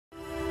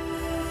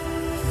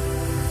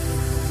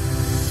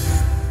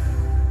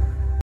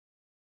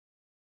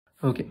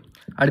Okay,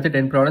 அடுத்த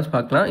 10 problems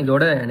பார்க்கலாம்.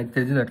 இதோட எனக்கு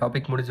தெரிஞ்ச இந்த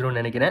டாபிக் முடிஞ்சிடும்னு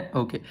நினைக்கிறேன்.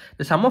 ஓகே,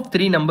 இந்த சம் ஆஃப்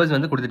 3 நம்பர்ஸ்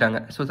வந்து கொடுத்துட்டாங்க.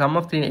 So some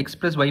of 3 X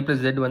plus Y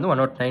plus jet வந்து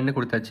 109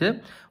 கொடுத்தாச்சு.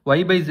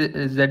 ஒய் பை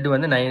ஜெட்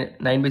வந்து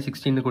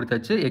 9/16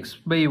 கொடுத்தாச்சு. எக்ஸ்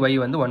பை ஒய்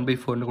வந்து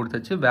 1/4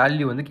 கொடுத்தாச்சு.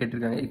 வேல்யூ வந்து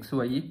கேட்டிருக்காங்க, எக்ஸ்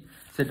ஒய்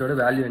ஜெட்டோட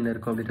வேல்யூ என்ன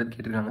இருக்கும் அப்படின்றது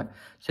கேட்டிருக்காங்க.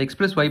 So X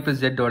plus Y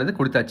plus ஜெட்டோடது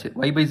கொடுத்தாச்சு.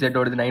 ஒய் பை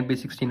ஜெட்டோடது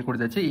 9/16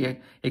 கொடுத்தாச்சு.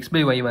 எக்ஸ்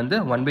பை ஒய் வந்து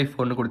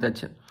 1/4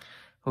 கொடுத்தாச்சு.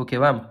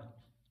 ஓகேவா?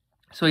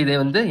 ஸோ இதை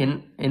வந்து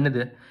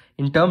என்னது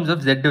இன் டேர்ம்ஸ்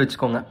ஆஃப் ஜெட்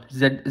வச்சுக்கோங்க.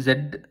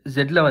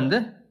 ஜெட்டில் வந்து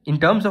இன்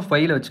டேர்ம்ஸ் ஆஃப்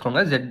ஒயில்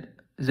வச்சுக்கோங்க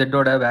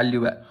ஜெட்டோட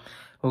வேல்யூவை.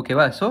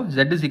 ஓகேவா? So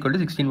jet is equal to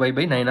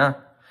 16y/9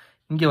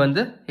 இங்கே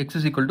வந்து X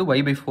is equal to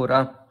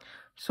y/4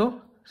 so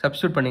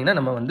substitute பண்ணிங்கன்னா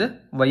நம்ம வந்து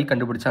y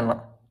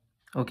கண்டுபிடிச்சிடலாம்.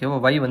 ஓகேவா?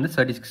 y வந்து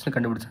 36ன்னு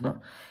கண்டுபிடிச்சிடலாம்.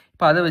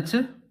 இப்போ அதை வச்சு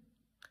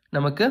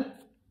நமக்கு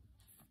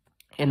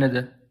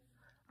என்னது,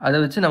 அதை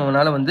வச்சு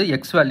நம்மளால் வந்து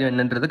எக்ஸ் வேல்யூ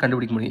என்னன்றதை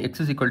கண்டுபிடிக்க முடியும்.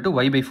 X is equal to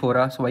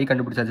y/4 so y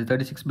கண்டுபிடிச்சாச்சு.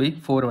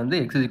 36/4 வந்து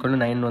எக்ஸ் இஸ் ஈக்குவல்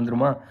டு 9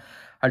 வந்துருமா?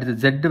 அடுத்து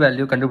ஜெட்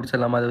வேல்யூ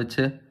கண்டுபிடிச்சிடலாமா அதை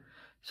வச்சு?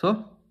 ஸோ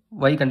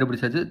y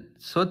கண்டுபிடிச்சாச்சு.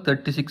 ஸோ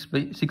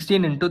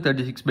 16 ×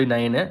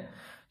 36/9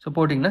 ஸோ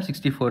போட்டிங்கன்னா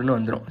 64ன்னு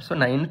வந்துடும். ஸோ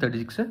 9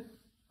 36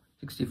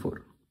 64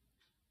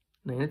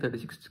 9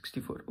 36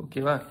 64.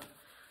 ஓகேவா?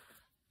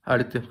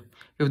 அடுத்து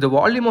if the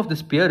volume of the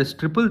sphere is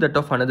triple that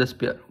of another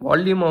sphere,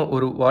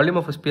 ஒரு வால்யூம்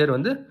ஆஃப் ஸ்பியர்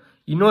வந்து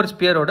இன்னொரு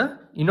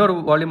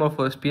வால்யூம் ஆஃப்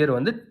ஸ்பியர்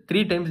வந்து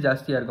 3 times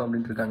ஜாஸ்தியாக இருக்கும்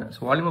அப்படின்ட்டு இருக்காங்க. So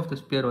volume of the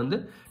sphere வந்து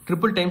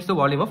triple times the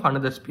volume of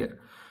another sphere.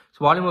 So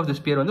volume of the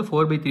sphere வந்து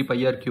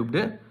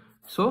 4/3πr³.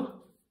 So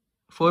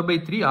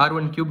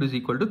 4/3r1³ is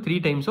equal to 3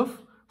 times of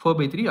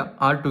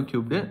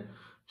 4/3r2³.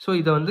 So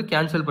இதை வந்து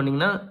cancel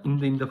பண்ணிங்கன்னா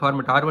இந்த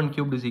format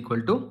r1³ is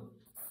equal to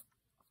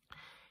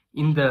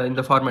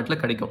இந்த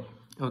ஃபார்மேட்டில் கிடைக்கும்.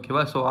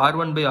 ஓகேவா? ஸோ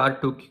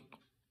r1/r2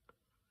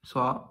 ஸோ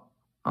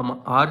ஆமாம்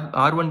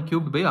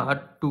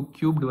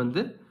r1³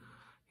 வந்து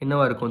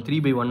என்னவா இருக்கும்?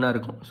 3/1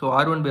 இருக்கும். ஸோ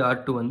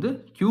r1/r2 வந்து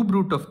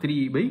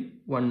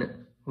 √3/1.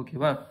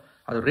 ஓகேவா?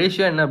 அது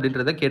ரேஷியோ என்ன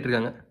அப்படின்றத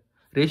கேட்டிருக்காங்க.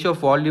 ரேஷியோ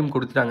ஆஃப் வால்யூம்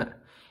கொடுத்துட்டாங்க.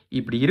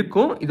 இப்படி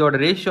இருக்கும், இதோட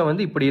ரேஷியோ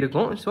வந்து இப்படி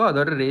இருக்கும். ஸோ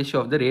அதோட ரேஷியோ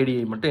ஆஃப் த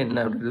ரேடியை மட்டும் என்ன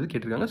அப்படின்றது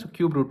கேட்டிருக்காங்க. ஸோ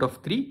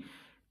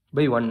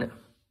 √3/1.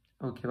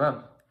 ஓகேவா?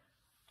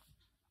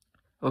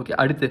 ஓகே,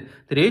 அடுத்து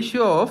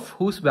ratio of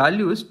whose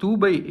value is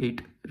 2/8.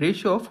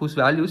 Ratio of whose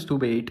value is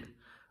 2/8.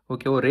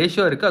 Okay, ஒரு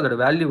ரேஷியோ இருக்குது, அதோட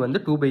வேல்யூ வந்து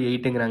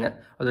 2/8ங்கிறாங்க.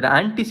 அதோட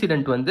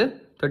ஆன்டிசிடென்ட் வந்து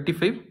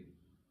 35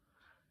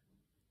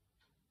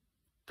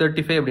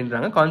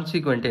 அப்படின்றாங்க.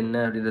 கான்சிக்வெண்ட் என்ன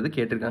அப்படின்றது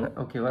கேட்டிருக்காங்க.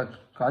 ஓகேவா?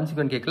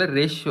 கான்சிக்வெண்ட் கேட்கல,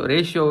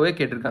 ரேஷியோவே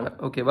கேட்டிருக்காங்க.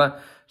 ஓகேவா?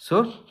 ஸோ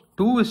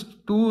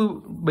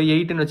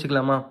 2/8ன்னு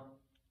வச்சுக்கலாமா?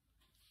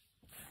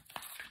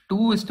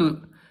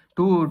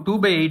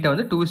 2/8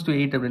 வந்து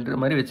 2/8 அப்படின்ற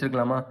மாதிரி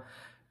வச்சிருக்கலாமா?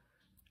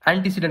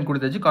 ஆன்டிசிடென்ட்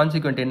கொடுத்தாச்சு,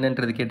 கான்சிக்வெண்ட்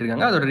என்னன்றது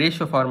கேட்டிருக்காங்க. அதோட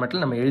ரேஷியோ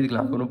ஃபார்மேட்டில் நம்ம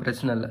எழுதிக்கலாம், ஒன்றும்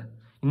பிரச்சனை இல்லை.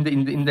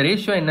 இந்த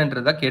ரேஷியோ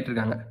என்னன்றதா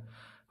கேட்டிருக்காங்க.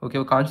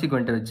 ஓகேவா?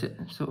 கான்சிக்வெண்ட்டை வச்சு.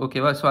 ஸோ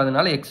ஓகேவா? ஸோ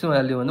அதனால எக்ஸ்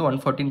வேல்யூ வந்து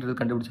 140ன்றது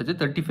கண்டுபிடிச்சாச்சு.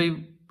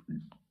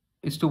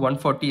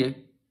 35:140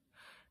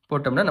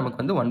 போட்டோம்னா நமக்கு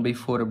வந்து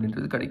 1/4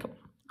 அப்படின்றது கிடைக்கும்.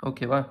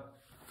 ஓகேவா?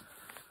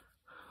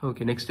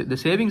 Okay, next the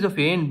savings of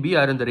A and B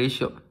R இந்த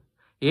ரேஷியோ.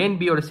 A and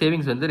B யோட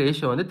சேவிங்ஸ் வந்து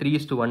ரேஷியோ வந்து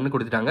 3:1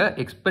 கொடுத்துட்டாங்க.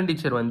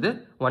 எக்ஸ்பெண்டிச்சர் வந்து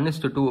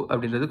 1:2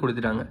 அப்படின்றது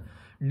கொடுத்துட்டாங்க.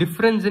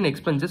 டிஃப்ரென்ஸ் இன்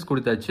எக்ஸ்பென்சஸ்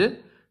கொடுத்தாச்சு.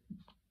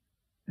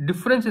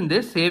 டிஃப்ரென்ஸ் இன்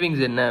தேர்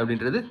சேவிங்ஸ் என்ன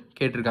அப்படின்றது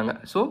கேட்டிருக்காங்க.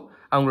 ஸோ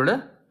அவங்களோட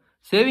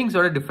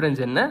சேவிங்ஸோட டிஃப்ரென்ஸ்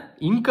என்ன,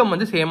 இன்கம்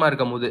வந்து சேமாக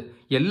இருக்கும் போது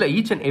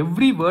each and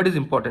every word is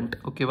important.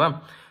 ஓகேவா?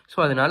 ஸோ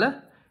அதனால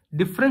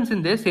டிஃப்ரென்ஸ்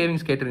இன் தேர்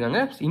சேவிங்ஸ் கேட்டிருக்காங்க.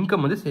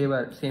 இன்கம் வந்து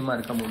சேமாக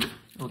இருக்கும் போது.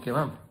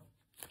 ஓகேவா?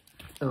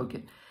 ஓகே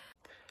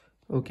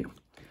ஓகே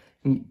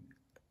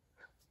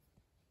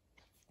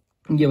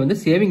இங்கே வந்து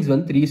சேவிங்ஸ்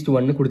வந்து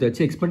 3:1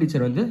 கொடுத்தாச்சு.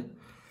 எக்ஸ்பெண்டிச்சர் வந்து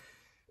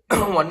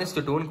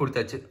 1:2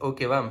 கொடுத்தாச்சு.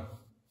 ஓகேவா?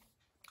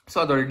 ஸோ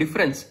அதோட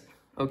டிஃப்ரென்ஸ்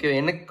ஓகே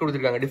என்ன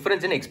கொடுத்துருக்காங்க?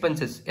 Difference in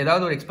expenses.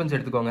 ஏதாவது ஒரு எக்ஸ்பென்ஸ்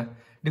எடுத்துக்கோங்க.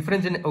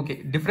 Difference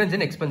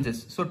in expenses.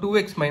 So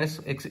 2x minus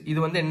X, இது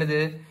வந்து என்னது?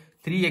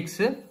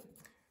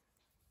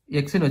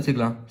 3xன்னு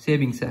வச்சுக்கலாம்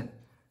சேவிங்ஸை.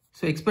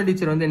 ஸோ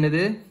எக்ஸ்பெண்டிச்சர் வந்து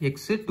என்னது? x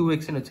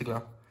 2xன்னு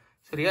வச்சுக்கலாம்.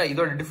 சரியா?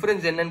 இதோட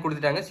டிஃபரன்ஸ் என்னன்னு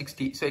கொடுத்துட்டாங்க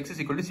 60. So x is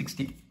equal to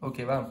 60.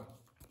 ஓகேவா?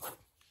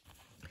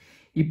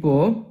 இப்போ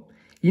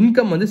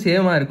இன்கம் வந்து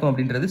சேமாக இருக்கும்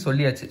அப்படின்றது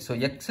சொல்லியாச்சு. So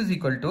x is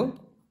equal to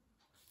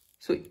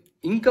so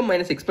income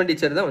minus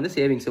expenditure தான் வந்து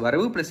சேவிங்ஸ்.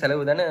 வரவு ப்ளஸ்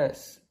செலவு தானே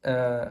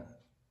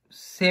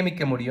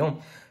சேமிக்க முடியும்.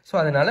 ஸோ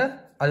அதனால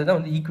அதுதான்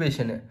வந்து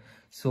ஈக்குவேஷனு.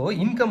 ஸோ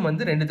இன்கம்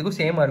வந்து ரெண்டுத்துக்கும்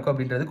சேமாக இருக்கும்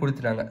அப்படின்றது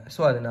கொடுத்துட்டாங்க.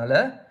 ஸோ அதனால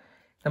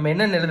நம்ம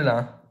என்னென்னு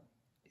எழுதலாம்?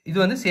 இது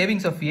வந்து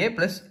சேவிங்ஸ் ஆஃப் A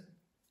ப்ளஸ்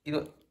இது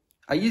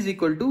I is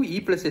equal to E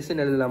plus S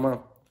ன்னு எழுதலாமா?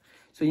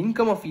 So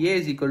income of A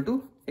is equal to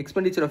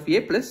expenditure of A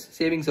plus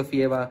savings of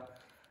ஏவா?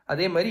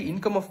 அதே மாதிரி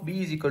income of B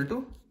is equal to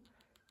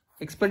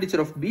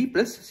expenditure of B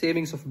plus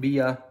savings of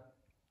பியா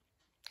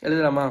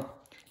எழுதலாமா?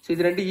 So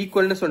இது ரெண்டு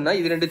ஈக்குவல்னு சொன்னால்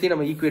இது ரெண்டுத்தையும்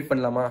நம்ம ஈக்குவேட்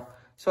பண்ணலாமா?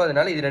 ஸோ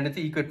அதனால இது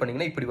ரெண்டுத்தையும் ஈக்குவேட்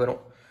பண்ணிங்கன்னா இப்படி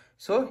வரும்.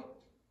 ஸோ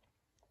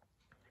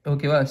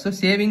ஓகேவா? ஸோ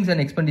சேவிங்ஸ்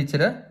அண்ட்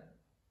எக்ஸ்பெண்டிச்சரை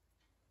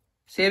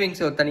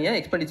சேவிங்ஸை தனியாக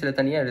எக்ஸ்பெண்டிச்சரை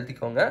தனியாக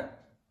எழுதிக்கோங்க.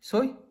 ஸோ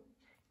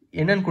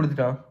என்னன்னு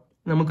கொடுத்துட்டான்?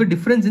 நமக்கு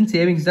டிஃப்ரென்ஸ் இன்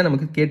சேவிங்ஸ் தான்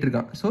நமக்கு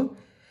கேட்டிருக்கான். ஸோ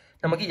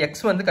நமக்கு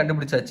எக்ஸ் வந்து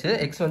கண்டுபிடிச்சாச்சு.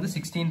 எக்ஸ் வந்து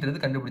 16ன்றது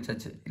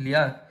கண்டுபிடிச்சாச்சு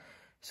இல்லையா?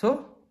 ஸோ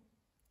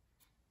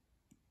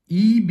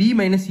EB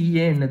minus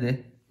EA என்னது?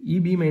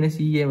 EB minus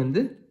EA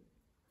வந்து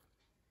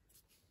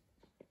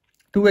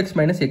 2x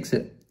minus x.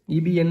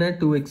 EB என்ன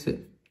 2x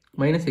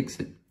minus x.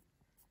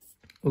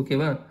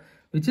 ஓகேவா?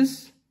 Which is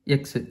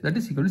x. That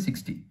is equal to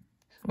 60.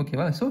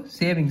 ஓகேவா? So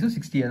savings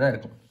 60 தான்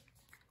இருக்கும்.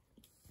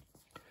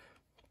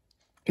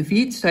 If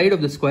each side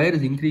of the square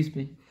is increased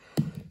by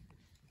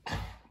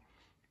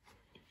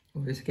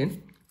wait a second.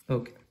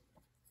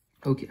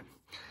 Okay.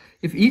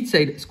 If each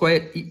side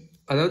square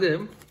அதாவது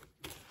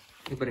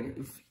பாருங்க,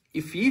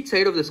 if each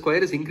side of the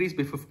square is increased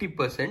by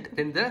 50%,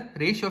 then the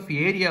ratio of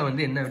area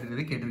வந்து என்ன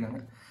அப்படிங்கிறது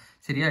கேட்டிருக்காங்க.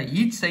 சரியா?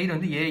 Each side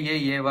வந்து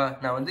ஏவா,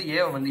 நான் வந்து ஏ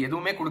வந்து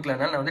எதுவுமே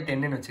கொடுக்கலனால நான் வந்து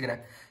 10ன்னு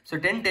வச்சுக்கிறேன். ஸோ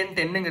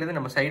 10ங்கிறது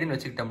நம்ம சைடுன்னு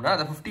வச்சுக்கிட்டோம்னா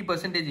அதை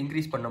 50%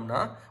 இன்க்ரீஸ் பண்ணோம்னா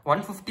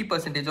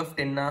 150% ஆஃப்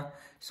 10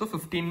 ஸோ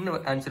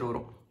 15 ஆன்சர்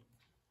வரும்.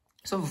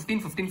 ஸோ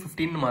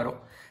 15 மாறும்.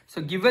 ஸோ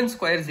கிவன்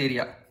ஸ்கொயர்ஸ்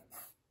ஏரியா,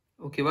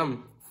 ஓகேவா?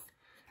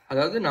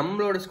 அதாவது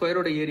நம்மளோட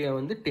ஸ்கொயரோட ஏரியா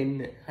வந்து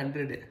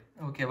 100,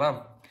 ஓகேவா?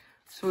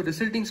 ஸோ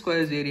ரிசல்ட்டிங்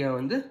ஸ்கொயர்ஸ் ஏரியா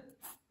வந்து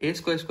a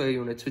square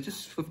units which is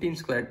 15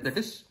 squared, that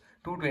is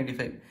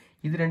 225.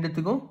 இது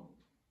ரெண்டுத்துக்கும்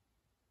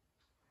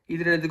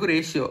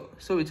ratio,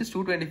 so which is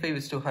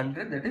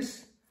 225:100, that is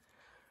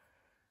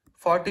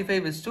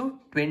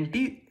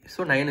 45:20,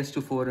 so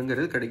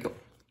 9:4ங்கிறது கிடைக்கும்.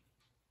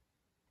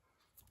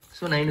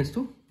 ஸோ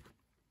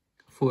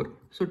 9:4,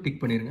 ஸோ டிக்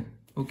பண்ணிடுங்க.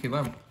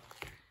 ஓகேவா?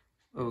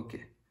 ஓகே.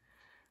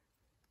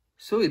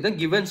 ஸோ இதுதான்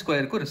கிவன்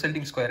ஸ்கொயருக்கும்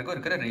ரிசல்ட்டிங் ஸ்கொயருக்கும்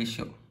இருக்கிற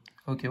ரேஷியோ.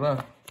 ஓகேவா?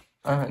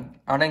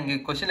 ஆனால் இங்கே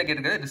கொஸ்டினில்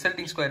கேட்டிருக்கிற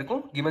ரிசல்ட்டிங்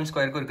ஸ்கொயருக்கும் கிவன்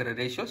ஸ்கொயருக்கும் இருக்கிற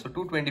ரேஷியோ. ஸோ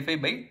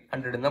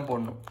 225/100 தான்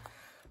போடணும்.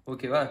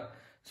 ஓகேவா?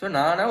 ஸோ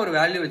நானாக ஒரு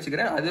வேல்யூ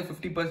வச்சுக்கிறேன், அது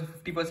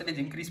 50%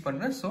 இன்க்ரீஸ்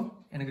பண்ணுறேன். ஸோ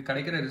எனக்கு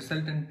கிடைக்கிற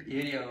ரிசல்டன்ட்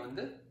ஏரியா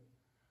வந்து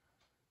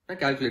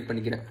நான் கால்குலேட்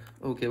பண்ணிக்கிறேன்.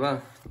 ஓகேவா?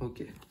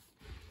 ஓகே.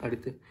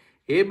 அடுத்து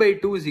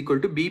a/2 is equal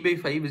to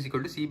b/5 is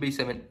equal to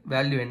c/7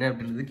 value என்ன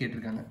அப்படின்றது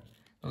கேட்டிருக்காங்க.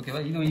 ஓகேவா?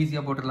 இதுவும்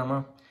ஈஸியாக போட்டுடலாமா?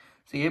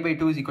 So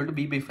a/2 is equal to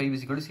b/5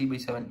 is equal to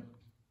c/7.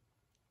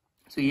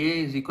 So a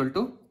is equal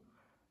to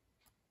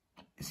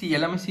c,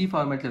 எல்லாமே c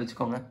ஃபார்மேட்டில்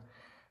வச்சுக்கோங்க.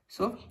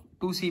 So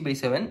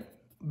 2c/7,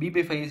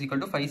 b/5 is equal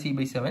to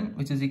 5c/7,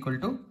 which is equal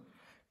to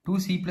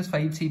 2c plus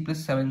 5c plus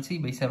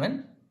 7c/7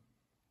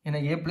 ஏன்னா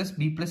a plus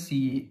b plus c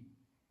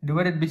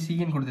divided by c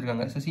ன்னு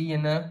கொடுத்துருக்காங்க. So c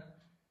என்ன?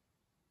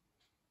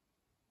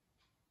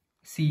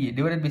 c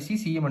divided by c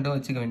மட்டும்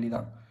வச்சுக்க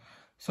வேண்டியதான்.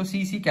 So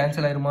c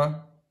cancel ஆயிருமா?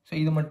 So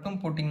இது மட்டும்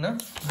போட்டிங்கன்னா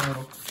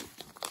வரும்.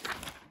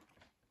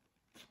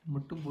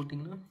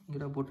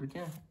 இங்கடா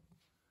போட்டிருக்கேன்.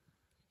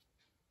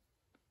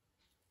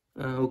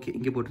 ஓகே,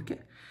 இங்கே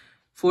போட்டிருக்கேன்.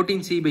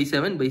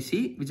 14c/7 by c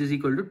which is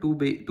equal to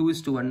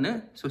 2:1.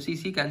 So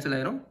c cancel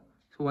ஆயிரும்.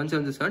 ஸோ 1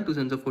 7 7, 2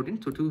 7 14,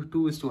 ஸோ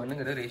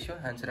 2:1ங்கிற ரேஷியோ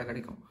ஆன்சராக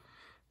கிடைக்கும்.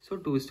 ஸோ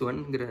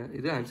 2:1ங்கிற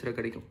இது ஆன்சராக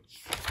கிடைக்கும்.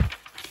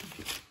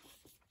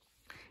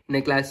 இந்த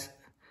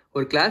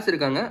ஒரு கிளாஸ்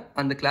இருக்காங்க,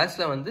 அந்த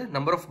கிளாஸில் வந்து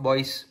number of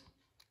boys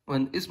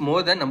is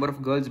more than number of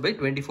girls by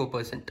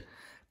 24%.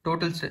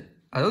 Total strength,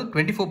 அதாவது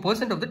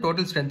 24% of the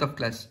total strength of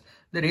class.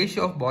 The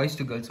ratio of boys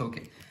to girls.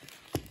 Okay.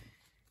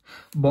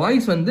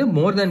 Boys வந்து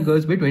மோர் தேன்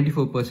கேர்ள்ஸ் பை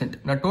 24%.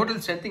 நான் டோட்டல்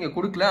ஸ்ட்ரென்த் இங்கே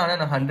கொடுக்கல, ஆனால்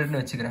நான் 100ன்னு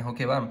வச்சுக்கிறேன்.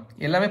 ஓகேவா?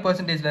 எல்லாமே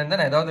பர்சன்டேஜில் இருந்தால்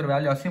நான் ஏதாவது ஒரு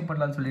வேல்யூ அசியூம்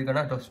பண்ணலாம்னு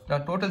சொல்லியிருக்கேன்னா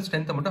நான் டோட்டல்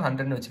ஸ்ட்ரென்த்தை மட்டும்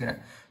 100ன்னு வச்சுக்கிறேன்.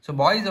 ஸோ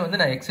பாய்ஸை வந்து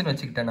நான் எக்ஸ்ன்னு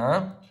வச்சுக்கிட்டேன்னா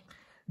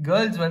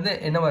கேர்ள்ஸ் வந்து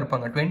என்னவா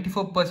இருப்பாங்க?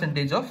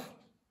 24% ஆஃப்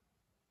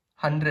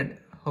 100.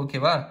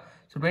 ஓகேவா?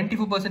 ஸோ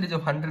 24%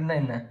 ஆஃப் 100ன்னா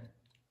என்ன?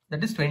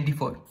 தட் இஸ்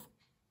 24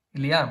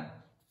 இல்லையா?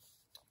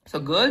 ஸோ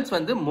கேர்ள்ஸ்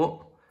வந்து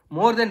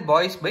மோர் தென்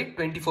பாய்ஸ் பை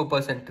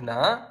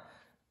 24%னா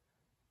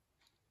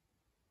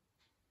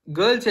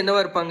கேர்ள்ஸ் என்னவா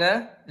இருப்பாங்க?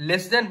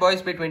 Less than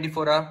boys by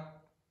 24.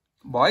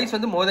 Boys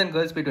வந்து மோர் தேன்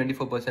கேர்ள்ஸ் பை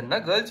 24%னா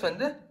கேர்ள்ஸ்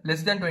வந்து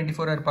லெஸ் தேன்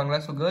 24 இருப்பாங்களா?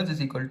 So girls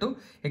is equal to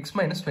x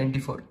minus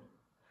 24.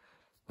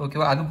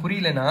 ஓகேவா? அது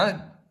புரியலனா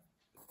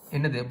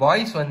என்னது?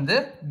 பாய்ஸ் வந்து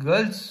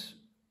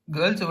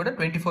கேர்ள்ஸை விட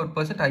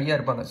 24% ஹையாக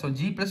இருப்பாங்க. So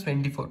g plus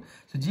 24.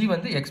 So g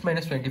வந்து x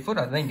minus 24,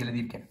 அதுதான் இங்கே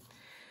எழுதியிருக்கேன்.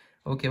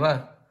 ஓகேவா?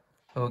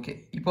 ஓகே.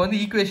 இப்போ வந்து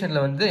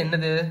ஈக்குவேஷனில் வந்து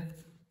என்னது?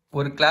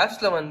 ஒரு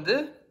கிளாஸில் வந்து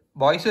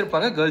பாய்ஸும்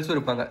இருப்பாங்க, கேர்ள்ஸும்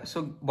இருப்பாங்க. ஸோ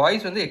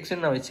பாய்ஸ் வந்து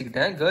எக்ஸ்ன்னு நான்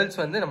வச்சுக்கிட்டேன், கேர்ள்ஸ்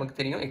வந்து நமக்கு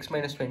தெரியும் x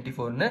minus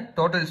 24ன்னு.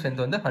 டோட்டல்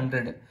ஸ்ட்ரென்த் வந்து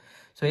 100.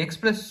 So x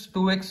plus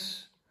 2x,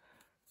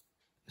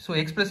 so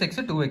x plus x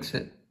 2x.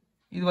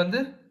 இது வந்து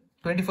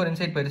 24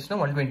 இன்சைட் போயிடுச்சுன்னா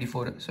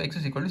 124. So x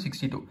is equal to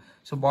 62.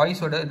 So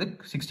பாய்ஸோட இது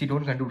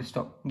 62ன்னு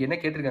கண்டுபிடிச்சிட்டோம். இங்கே என்ன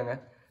கேட்டிருக்காங்க?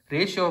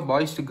 Ratio of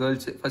boys to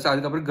girls. First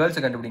அதுக்கப்புறம்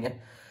கேர்ள்ஸை கண்டுபிடிங்க.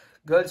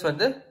 கேர்ள்ஸ்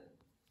வந்து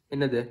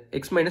என்னது?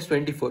 x minus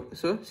 24.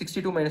 So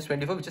 62 minus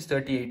 24 which is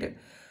 38.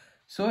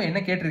 So என்ன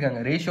கேட்டிருக்காங்க?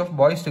 Ratio of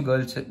boys to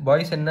girls.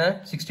 Boys என்ன?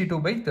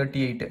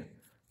 62/38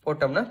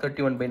 போட்டோம்னா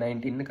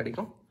 31/19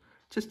 கிடைக்கும்.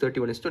 ஜஸ்ட்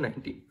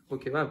 31:19.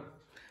 ஓகேவா?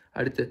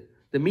 அடுத்து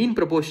த மீன்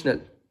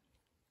ப்ரொபோர்ஷனல்.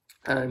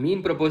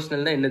 மீன்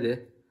ப்ரொபோர்ஷனல்னா என்னது?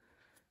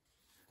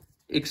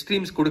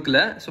 எக்ஸ்ட்ரீம்ஸ் கொடுக்கல,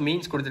 ஸோ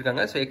மீன்ஸ்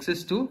கொடுத்துருக்காங்க. ஸோ x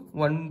is to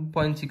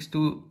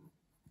 1.62,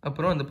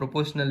 அப்புறம் அந்த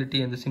ப்ரொபோர்ஷனாலிட்டி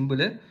அந்த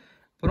சிம்பிள்,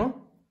 அப்புறம்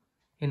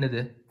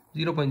என்னது?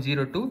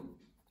 0.02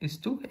 is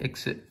to x.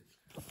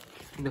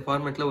 இந்த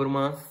ஃபார்மேட்டில்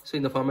வருமா? ஸோ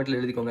இந்த ஃபார்மேட்டில்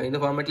எழுதிக்கோங்க. இந்த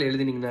ஃபார்மேட்டில்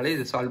எழுதினீங்கனாலே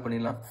இது சால்வ்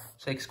பண்ணிடலாம்.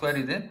 ஸோ x²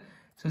 இது,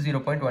 ஸோ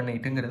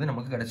 0.18ங்கிறது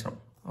நமக்கு கிடச்சிடும்.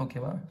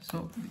 ஓகேவா? ஸோ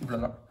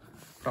இவ்வளோதான்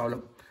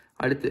ப்ராப்ளம்.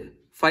 அடுத்து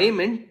 5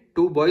 men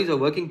 2 boys are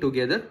working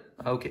together.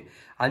 Okay,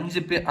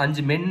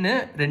 5 men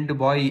 2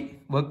 boy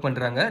work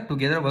பண்றாங்க,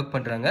 together work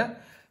பண்றாங்க.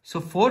 So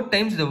 4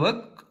 times the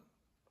work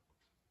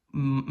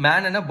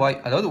man and a boy,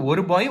 அதாவது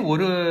ஒரு பாய்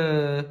ஒரு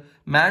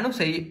மேனும்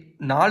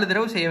 4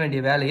 தடவை செய்ய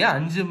வேண்டிய வேலையை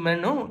 5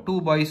 மென்னும் 2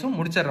 பாய்ஸும்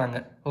முடிச்சிடுறாங்க.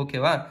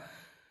 ஓகேவா?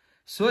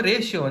 ஸோ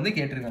ரேஷியோ வந்து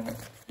கேட்டிருக்காங்க.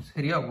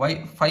 சரியா?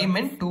 5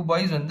 men 2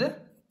 boys வந்து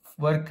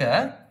ஒர்க்கை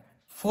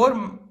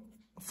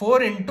 4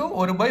 into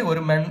ஒரு பாய்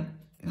ஒரு மேன்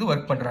இது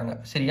ஒர்க் பண்ணுறாங்க.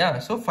 சரியா?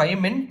 So 5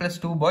 men plus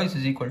 2 boys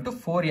is equal to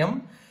 4m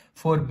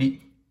 4b.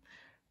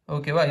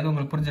 ஓகேவா? இது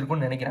உங்களுக்கு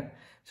புரிஞ்சிருக்கும்னு நினைக்கிறேன்.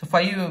 ஸோ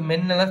 5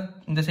 men எல்லாம்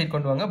இந்த சைட்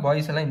கொண்டு வாங்க,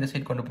 பாய்ஸ் எல்லாம் இந்த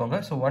சைட் கொண்டு போங்க.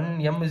 So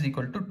 1m is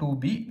equal to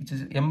 2b, which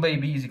is m by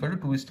b is equal to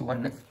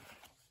 2:1.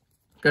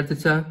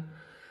 கிடைச்சிச்சா?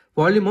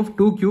 Volume of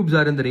 2 cubes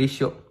R இந்த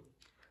ரேஷியோ.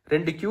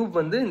 2 கியூப்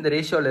வந்து இந்த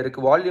ரேஷியோவில்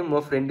இருக்குது. வால்யூம்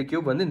ஆஃப் 2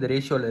 கியூப் வந்து இந்த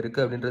ரேஷியோவில்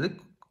இருக்குது அப்படின்றது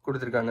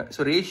கொடுத்துருக்காங்க. So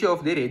ratio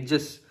of their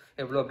edges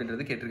எவ்வளோ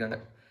அப்படின்றது கேட்டிருக்காங்க.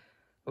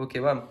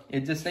 ஓகேவா?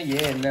 எட்ஜஸ்னால் ஏ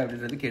என்ன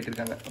அப்படின்றது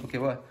கேட்டிருக்காங்க.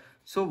 ஓகேவா?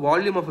 So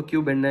volume of a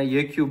cube என்ன?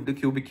 ஏ கியூப்டு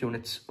கியூபிக்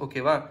யூனிட்ஸ்.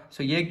 ஓகேவா? So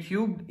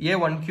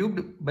A1 cubed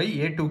by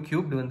A2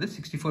 cubed வந்து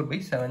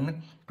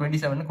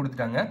 64/7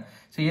 கொடுத்துட்டாங்க.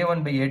 So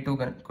A1 by A2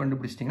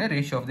 கண்டுபிடிச்சிட்டிங்கன்னா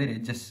ratio of their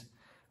edges.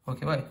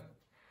 ஓகேவா?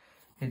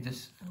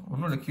 எட்ஜஸ்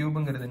ஒன்றும் இல்லை,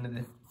 கியூபுங்கிறது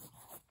என்னது?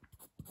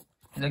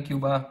 இதான்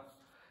Cuba?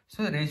 So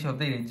ratio of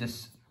the edges.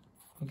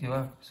 ஓகேவா?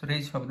 So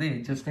ratio of the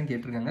edges தான்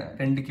கேட்டிருக்காங்க.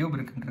 2 கியூப்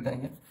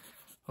இருக்குன்ட்ருக்காங்க.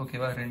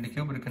 ஓகேவா? 2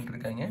 கியூப்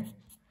இருக்குன்ட்ருக்காங்க.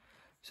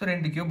 ஸோ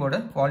 2 கியூபோட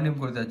வால்யூம்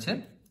கொடுத்தாச்சு.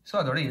 ஸோ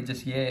அதோட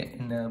எட்ஜஸ் ஏ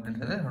என்ன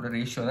அப்படின்றது அதோட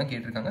ரேஷியோ தான்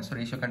கேட்டிருக்காங்க. ஸோ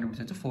ரேஷியோ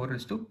கண்டுபிடிச்சாச்சு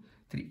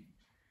 4:3.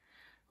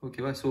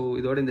 ஓகேவா? ஸோ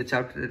இதோட இந்த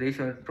சாப்டர்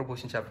ரேஷியோ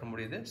ப்ரொபோர்ஷன் சாப்டர்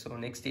முடியுது. ஸோ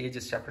நெக்ஸ்ட்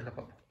ஏஜஸ் சாப்டரில்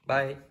பார்ப்போம்.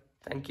 பாய்,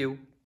 தேங்க்யூ.